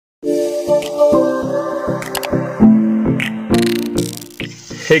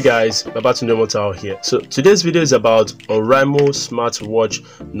Hey guys, Babatunde Motao here. So today's video is about Oraimo smartwatch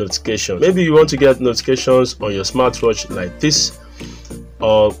notification. Maybe you want to get notifications on your smartwatch like this,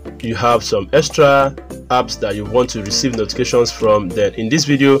 or you have some extra apps that you want to receive notifications from. Then in this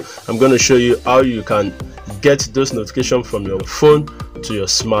video I'm going to show you how you can get those notifications from your phone to your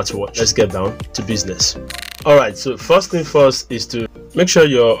smartwatch. Let's get down to business. Alright, so first thing first is to make sure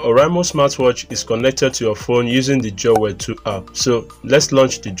your Oraimo smartwatch is connected to your phone using the Jawware 2 app. So let's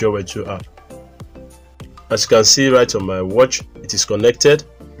launch the Jawware 2 app. As you can see right on my watch, it is connected.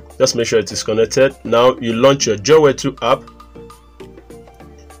 Just make sure it is connected. Now you launch your Jawware 2 app.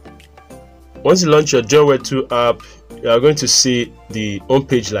 Once you launch your Jawware 2 app, you are going to see the home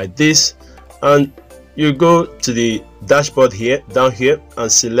page like this, and you go to the dashboard here, down here,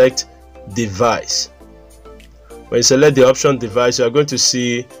 and select device. When you select the option device, you are going to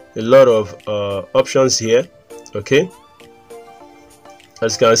see a lot of options here. Okay,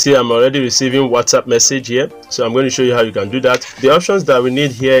 as you can see, I'm already receiving WhatsApp message here, so I'm going to show you how you can do that. The options that we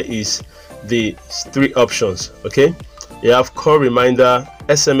need here is the three options. Okay, you have call reminder,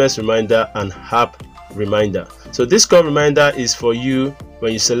 SMS reminder, and app reminder. So this call reminder is for you.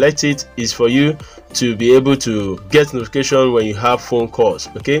 When you select it, is for you to be able to get notification when you have phone calls.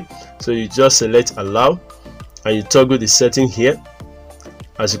 Okay, so you just select allow and you toggle the setting here.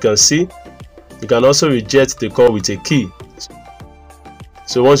 As you can see, you can also reject the call with a key.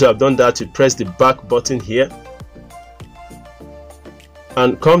 So once you have done that, you press the back button here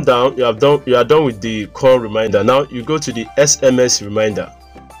and come down. You are done with the call reminder. Now you go to the SMS reminder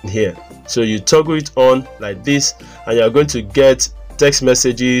here. So you toggle it on like this, and you are going to get text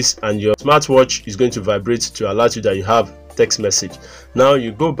messages, and your smartwatch is going to vibrate to alert you that you have text message. Now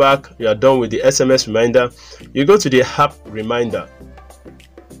you go back, you are done with the SMS reminder, you go to the app reminder.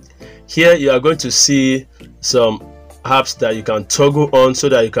 Here you are going to see some apps that you can toggle on so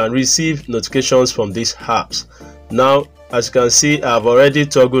that you can receive notifications from these apps. Now as you can see, I've already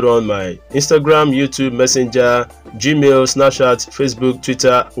toggled on my Instagram, YouTube, Messenger, Gmail, Snapchat, Facebook,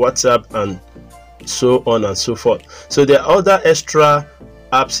 Twitter, WhatsApp, and so on and so forth. So there are other extra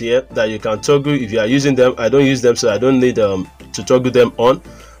apps here that you can toggle if you are using them. I don't use them, so I don't need to toggle them on.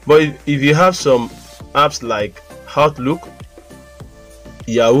 But if you have some apps like Outlook,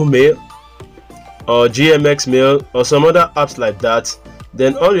 Yahoo Mail, or GMX Mail, or some other apps like that,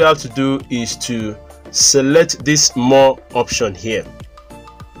 then all you have to do is to select this more option here.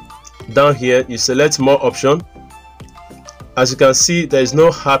 Down here you select more option. As you can see, there is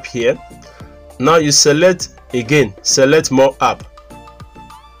no app here. Now you select again, select more app.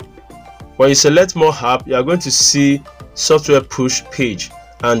 When you select more app, you are going to see software push page,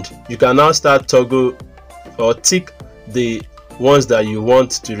 and you can now start toggle or tick the ones that you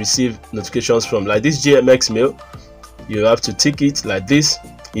want to receive notifications from. Like this GMX Mail, you have to tick it like this.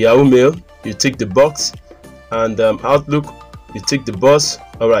 Yahoo Mail, you tick the box, and Outlook, you tick the box.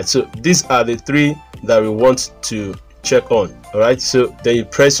 Alright, so these are the three that we want to check on. Alright, so then you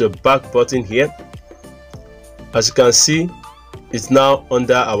press your back button here. As you can see, it's now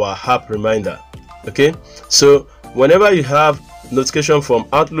under our app reminder. Okay, so whenever you have notification from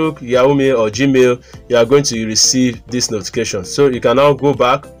Outlook, Yahoo Mail, or Gmail, you are going to receive this notification. So you can now go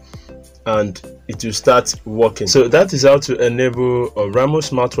back and it will start working. So that is how to enable Oraimo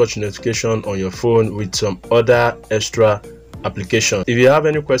smartwatch notification on your phone with some other extra application. If you have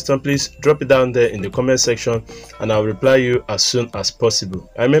any question, please drop it down there in the comment section and I'll reply you as soon as possible.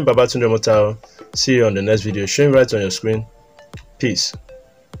 I'm Babatunde Motao. See you on the next video, showing right on your screen. Peace.